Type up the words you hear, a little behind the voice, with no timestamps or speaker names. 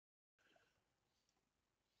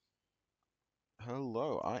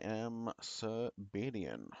Hello, I am Sir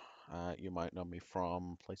Bedian. You might know me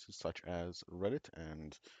from places such as Reddit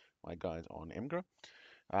and my guide on Imgra.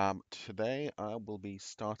 Today I will be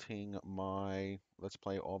starting my Let's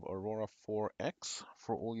Play of Aurora 4X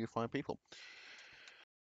for all you fine people.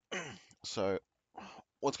 So,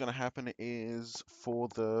 what's going to happen is for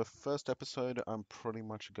the first episode, I'm pretty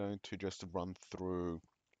much going to just run through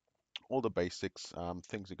all the basics,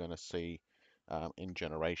 things you're going to see in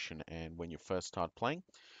Generation and when you first start playing.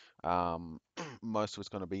 Most of it's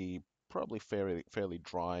going to be probably fairly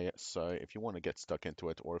dry. So if you want to get stuck into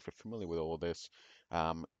it, or if you're familiar with all of this,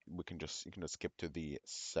 you can just skip to the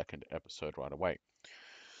second episode right away.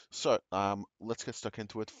 So let's get stuck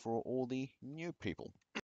into it for all the new people.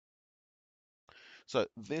 So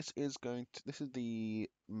this is the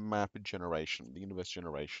map generation, the universe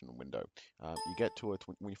generation window. You get to it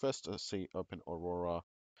when you first see open Aurora.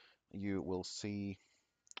 You will see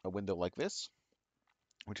a window like this,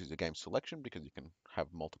 which is a game selection because you can have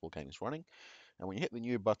multiple games running. And when you hit the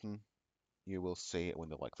new button, you will see a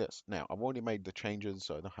window like this. Now, I've already made the changes,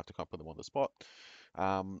 so I don't have to come up with them on the spot.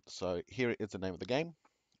 So here is the name of the game,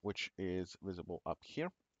 which is visible up here.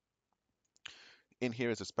 In here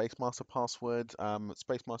is a Space Master password.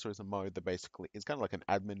 Space Master is a mode that basically is kind of like an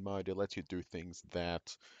admin mode. It lets you do things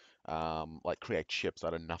that, like create ships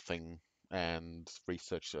out of nothing and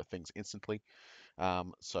research things instantly.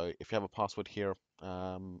 So if you have a password here,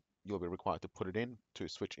 you'll be required to put it in to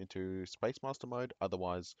switch into Space Master mode.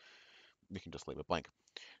 Otherwise, you can just leave it blank.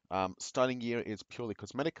 Starting year is purely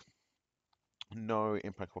cosmetic, no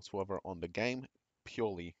impact whatsoever on the game,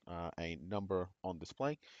 purely a number on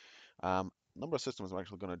display. Number of systems I'm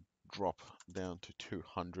actually going to drop down to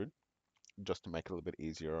 200 just to make it a little bit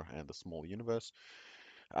easier and a small universe.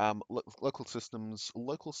 Local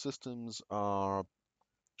systems are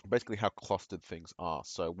basically how clustered things are.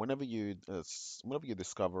 So whenever you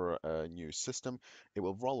discover a new system, it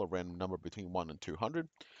will roll a random number between 1 and 200.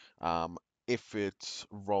 Um, if it's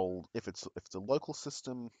a local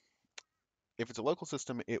system,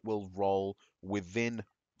 it will roll within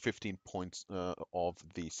 15 points of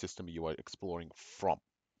the system you are exploring from.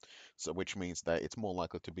 So, which means that it's more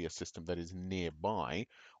likely to be a system that is nearby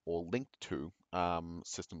or linked to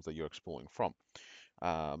systems that you're exploring from.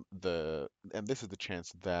 And this is the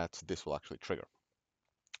chance that this will actually trigger.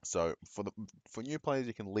 So for new players,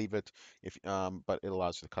 you can leave it but it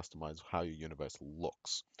allows you to customize how your universe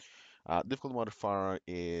looks. Difficulty modifier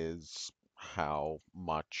is how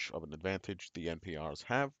much of an advantage the NPRs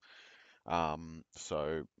have.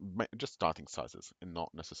 Just starting sizes and not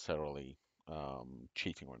necessarily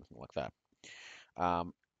cheating or anything like that.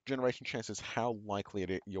 Um, Generation chance is how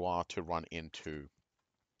likely you are to run into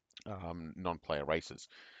non-player races.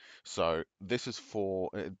 So this is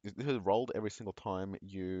rolled every single time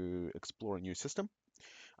you explore a new system.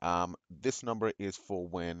 This number is for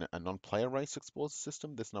when a non-player race explores a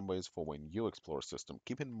system. This number is for when you explore a system.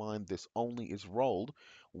 Keep in mind this only is rolled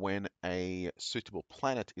when a suitable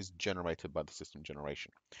planet is generated by the system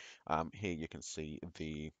generation. Here you can see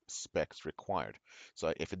the specs required.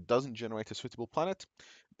 So if it doesn't generate a suitable planet,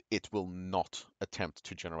 it will not attempt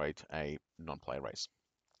to generate a non-player race.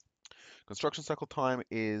 Construction cycle time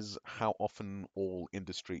is how often all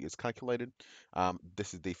industry is calculated.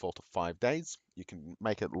 This is default of 5 days. You can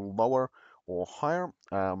make it lower or higher.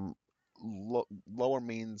 Lower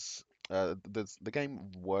means the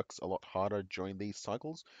game works a lot harder during these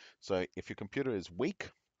cycles. So if your computer is weak,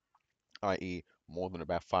 i.e., more than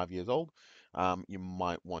about 5 years old, you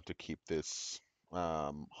might want to keep this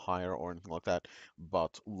higher or anything like that.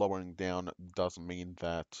 But lowering down doesn't mean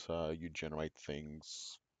that you generate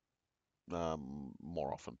things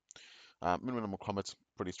more often. Minimum number of comets,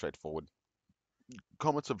 pretty straightforward.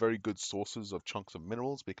 Comets are very good sources of chunks of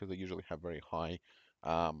minerals because they usually have very high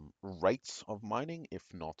rates of mining, if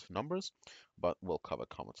not numbers, but we'll cover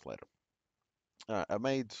comets later. I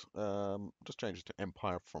made just changed it to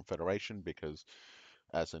Empire from Federation because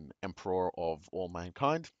as an emperor of all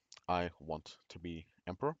mankind, I want to be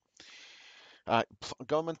emperor.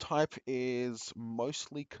 Government type is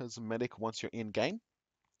mostly cosmetic once you're in game.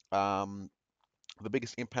 Um, The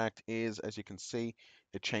biggest impact is, as you can see,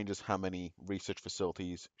 it changes how many research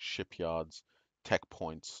facilities, shipyards, tech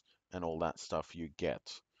points, and all that stuff you get.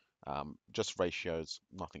 Just ratios,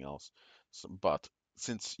 nothing else. But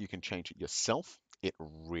since you can change it yourself, it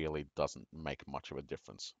really doesn't make much of a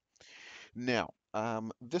difference. Now,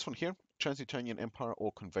 this one here, Trans-Newtonian Empire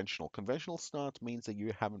or conventional. Conventional start means that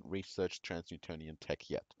you haven't researched Trans-Newtonian tech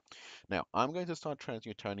yet. Now, I'm going to start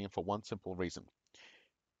Trans-Newtonian for one simple reason.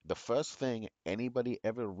 The first thing anybody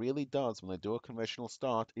ever really does when they do a conventional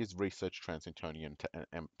start is research Trans-Newtonian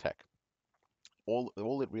tech.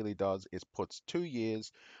 All it really does is puts 2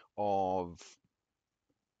 years of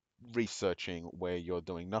researching where you're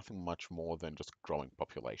doing nothing much more than just growing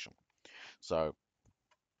population. So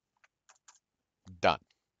done.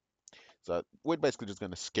 So we're basically just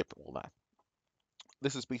going to skip all that.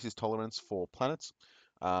 This is species tolerance for planets.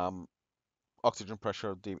 Um, Oxygen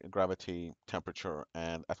pressure, gravity, temperature,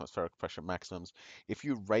 and atmospheric pressure maximums. If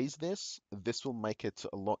you raise this, this will make it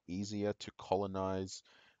a lot easier to colonize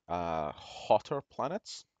hotter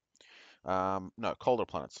planets. No, colder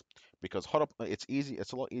planets, because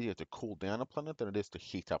it's a lot easier to cool down a planet than it is to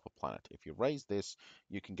heat up a planet. If you raise this,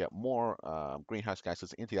 you can get more greenhouse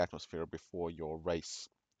gases into the atmosphere before your race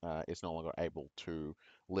is no longer able to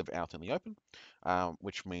live out in the open,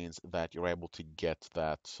 which means that you're able to get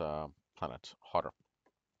that planet hotter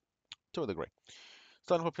to a degree.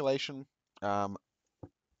 Starting population. Um,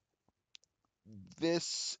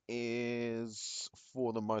 this is,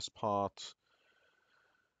 for the most part,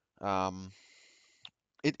 um,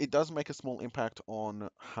 it does make a small impact on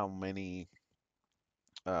how many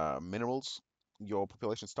minerals your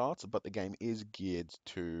population starts, but the game is geared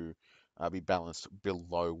to be balanced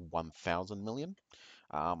below 1,000 million.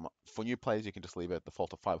 For new players, you can just leave it at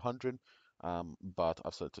default of 500, but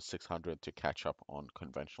I've set it to 600 to catch up on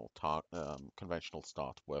conventional start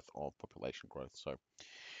worth of population growth. So,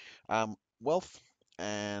 wealth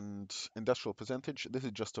and industrial percentage. This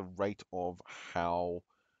is just a rate of how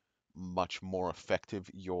much more effective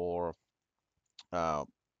your uh,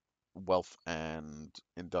 wealth and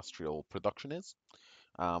industrial production is.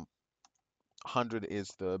 Um, 100 is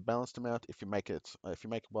the balanced amount. If you make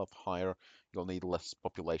wealth higher, you'll need less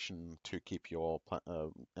population to keep your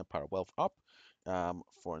empire wealth up.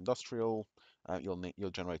 For industrial, you'll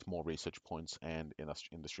generate more research points and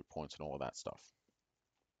industry points and all of that stuff.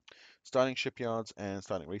 Starting shipyards and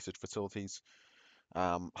starting research facilities.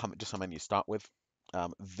 Just how many you start with.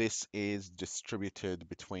 This is distributed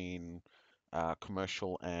between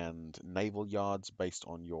commercial and naval yards based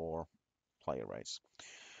on your player race.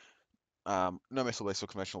 No missile base for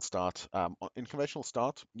conventional start. In conventional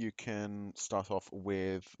start, you can start off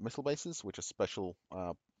with missile bases, which are special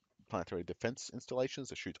planetary defense installations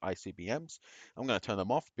that shoot ICBMs. I'm going to turn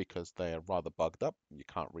them off because they are rather bugged up. You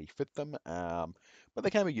can't refit them, but they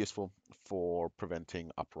can be useful for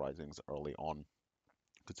preventing uprisings early on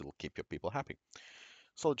because it'll keep your people happy.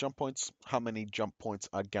 Solid jump points. How many jump points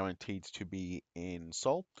are guaranteed to be in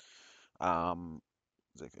Sol? Um,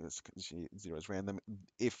 Zero is random.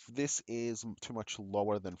 If this is too much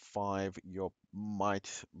lower than 5, you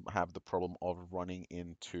might have the problem of running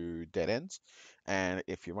into dead ends. And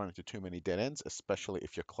if you run into too many dead ends, especially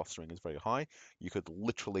if your clustering is very high, you could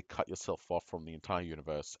literally cut yourself off from the entire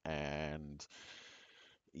universe. And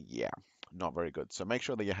yeah, not very good. So make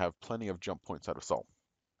sure that you have plenty of jump points out of Sol.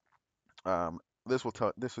 This will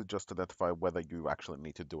just identify whether you actually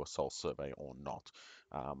need to do a Sol survey or not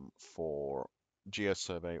for Geo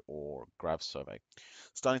survey or Grav survey.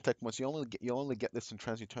 Starting tech points, you only get this in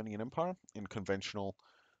Trans-Newtonian Empire. In conventional,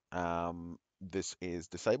 this is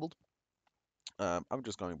disabled. I'm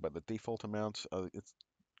just going by the default amount. It's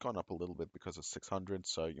gone up a little bit because of 600,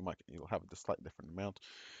 so you'll have a slightly different amount.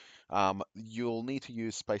 You'll need to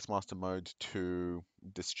use Space Master mode to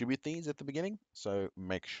distribute these at the beginning, so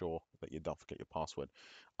make sure that you don't forget your password.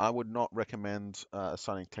 I would not recommend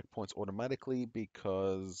assigning tech points automatically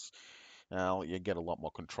because you get a lot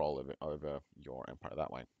more control over your empire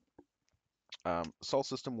that way. Sol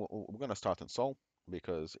system, we're going to start in Sol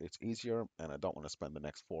because it's easier and I don't want to spend the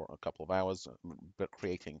next a couple of hours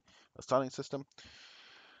creating a starting system.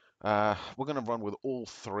 We're going to run with all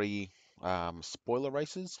three spoiler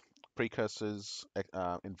races, precursors,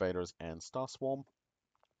 invaders, and Star Swarm.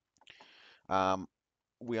 Um,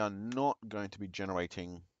 we are not going to be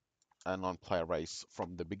generating a non-player race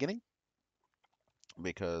from the beginning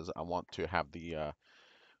because I want to have the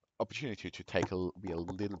opportunity to be a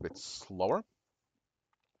little bit slower.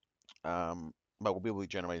 But we'll be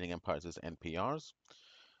generating empires as NPRs.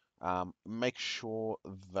 Make sure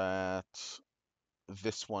that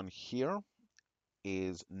this one here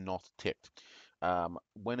is not ticked.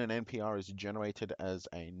 When an NPR is generated as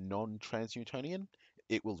a non-Trans-Newtonian,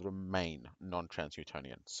 it will remain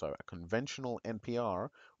non-Trans-Newtonian. So a conventional NPR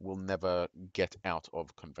will never get out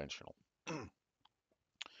of conventional.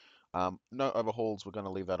 No overhauls, we're going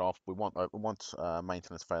to leave that off. We want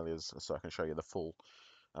maintenance failures so I can show you the full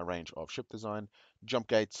range of ship design. Jump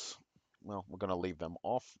gates, well, we're going to leave them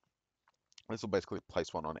off. This will basically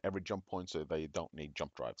place one on every jump point so they don't need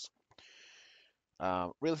jump drives.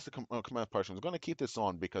 Realistic command potions. I'm going to keep this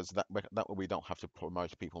on because that way we don't have to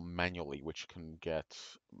promote people manually, which can get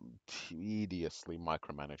tediously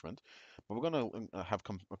micromanagement. but we're going to have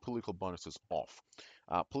political bonuses off.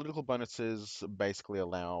 Political bonuses basically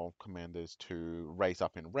allow commanders to raise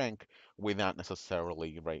up in rank without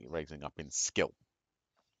necessarily raising up in skill.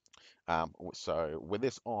 So with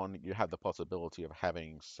this on, you have the possibility of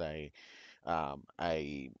having, say,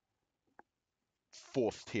 a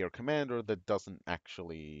fourth tier commander that doesn't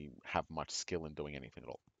actually have much skill in doing anything at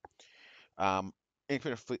all. Um,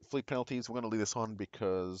 Infinite fleet penalties, we're going to leave this on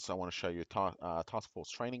because I want to show you task force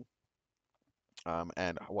training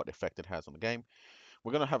and what effect it has on the game.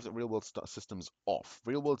 We're going to have the real world systems off.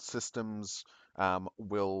 Real world systems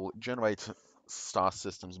will generate star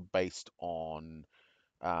systems based on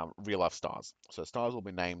real life stars. So stars will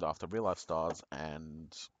be named after real life stars,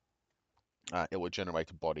 and it will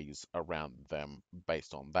generate bodies around them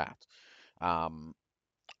based on that. Um,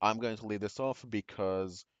 I'm going to leave this off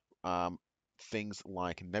because um, things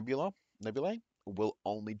like nebulae will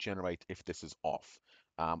only generate if this is off.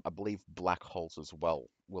 I believe black holes as well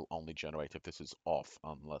will only generate if this is off,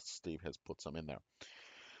 unless Steve has put some in there.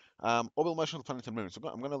 Orbital motion of the planets and moons.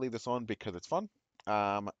 I'm going to leave this on because it's fun,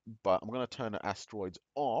 um, but I'm going to turn the asteroids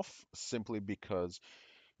off simply because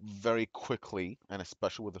very quickly, and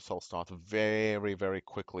especially with the soul start, very, very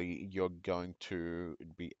quickly, you're going to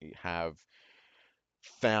have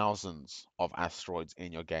thousands of asteroids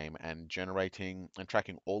in your game, and generating and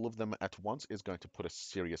tracking all of them at once is going to put a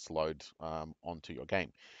serious load onto your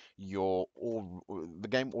game. The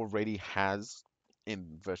game already has,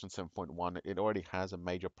 in version 7.1, it already has a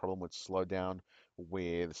major problem with slowdown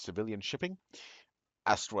with civilian shipping.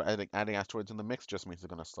 Adding asteroids in the mix just means they're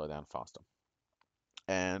going to slow down faster.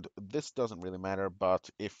 And this doesn't really matter, but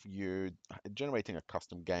if you're generating a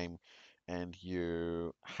custom game and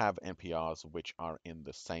you have NPRs which are in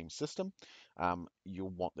the same system, you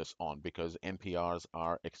want this on because NPRs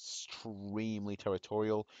are extremely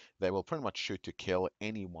territorial. They will pretty much shoot to kill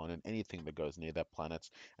anyone and anything that goes near their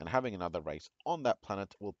planets, and having another race on that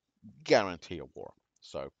planet will guarantee a war.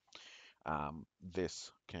 So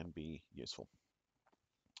this can be useful.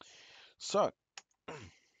 So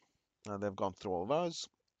they've gone through all of those.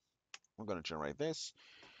 I'm going to generate this.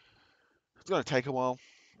 It's going to take a while.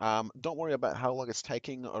 Don't worry about how long it's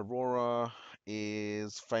taking. Aurora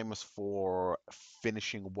is famous for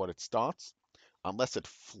finishing what it starts. Unless it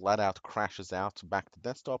flat out crashes out back to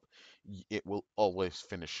desktop, it will always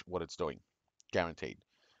finish what it's doing. Guaranteed.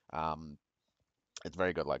 Um, it's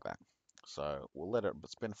very good like that. So we'll let it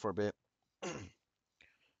spin for a bit,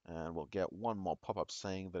 and we'll get one more pop-up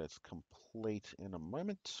saying that it's complete in a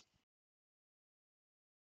moment.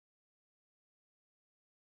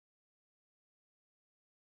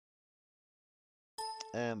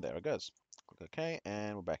 And there it goes. Click OK,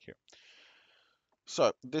 and we're back here.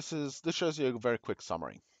 So this shows you a very quick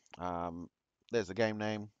summary. Um, there's a game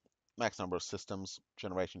name, max number of systems,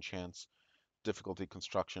 generation chance, difficulty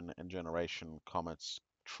construction and generation, comets,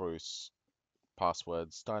 truce,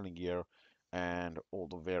 passwords, starting year, and all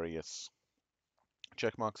the various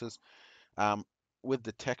check marks. Um, with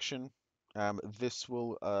detection, this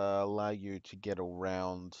will allow you to get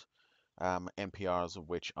around NPRs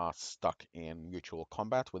which are stuck in mutual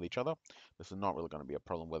combat with each other. This is not really going to be a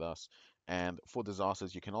problem with us. And for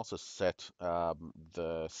disasters, you can also set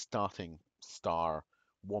the starting star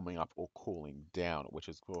warming up or cooling down, which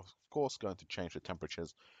is of course going to change the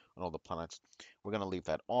temperatures on all the planets. We're going to leave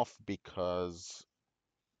that off because,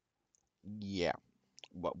 yeah,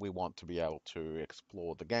 what we want to be able to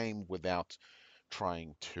explore the game without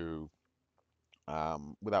trying to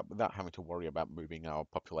without having to worry about moving our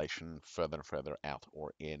population further and further out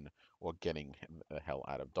or in or getting the hell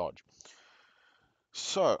out of Dodge.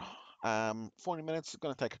 So, 40 minutes,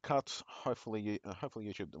 going to take a cut. Hopefully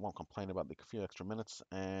YouTube won't complain about the few extra minutes,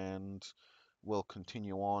 and we'll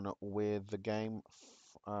continue on with the game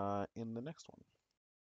in the next one.